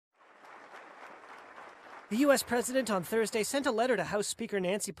The U.S. president on Thursday sent a letter to House Speaker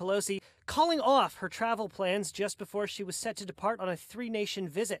Nancy Pelosi calling off her travel plans just before she was set to depart on a three-nation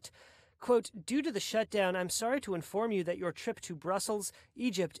visit. Quote, "Due to the shutdown, I'm sorry to inform you that your trip to Brussels,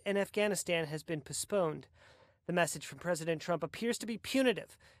 Egypt, and Afghanistan has been postponed." The message from President Trump appears to be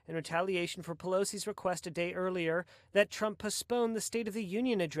punitive in retaliation for Pelosi's request a day earlier that Trump postpone the State of the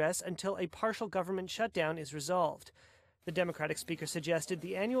Union address until a partial government shutdown is resolved. The Democratic speaker suggested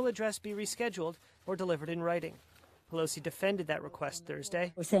the annual address be rescheduled or delivered in writing. Pelosi defended that request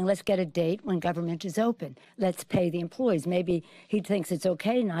Thursday. We're saying let's get a date when government is open. Let's pay the employees. Maybe he thinks it's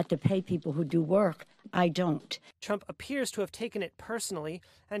okay not to pay people who do work. I don't. Trump appears to have taken it personally,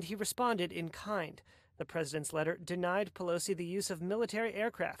 and he responded in kind. The president's letter denied Pelosi the use of military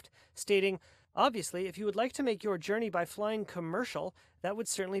aircraft, stating, "Obviously, if you would like to make your journey by flying commercial, that would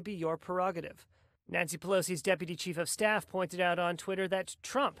certainly be your prerogative." Nancy Pelosi's deputy chief of staff pointed out on Twitter that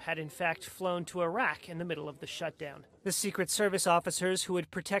Trump had in fact flown to Iraq in the middle of the shutdown. The Secret Service officers who would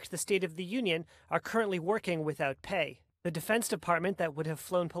protect the State of the Union are currently working without pay. The Defense Department that would have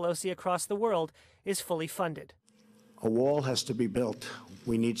flown Pelosi across the world is fully funded. A wall has to be built.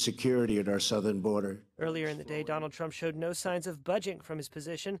 We need security at our southern border. Earlier in the day, Donald Trump showed no signs of budging from his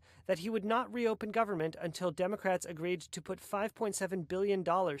position that he would not reopen government until Democrats agreed to put $5.7 billion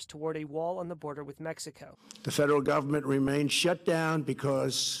toward a wall on the border with Mexico. The federal government remains shut down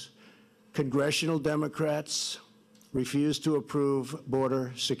because congressional Democrats refuse to approve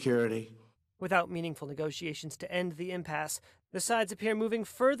border security. Without meaningful negotiations to end the impasse, the sides appear moving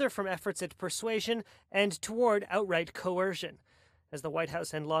further from efforts at persuasion and toward outright coercion. As the White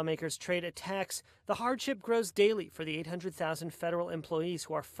House and lawmakers trade attacks, the hardship grows daily for the 800,000 federal employees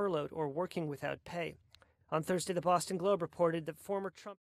who are furloughed or working without pay. On Thursday, the Boston Globe reported that former Trump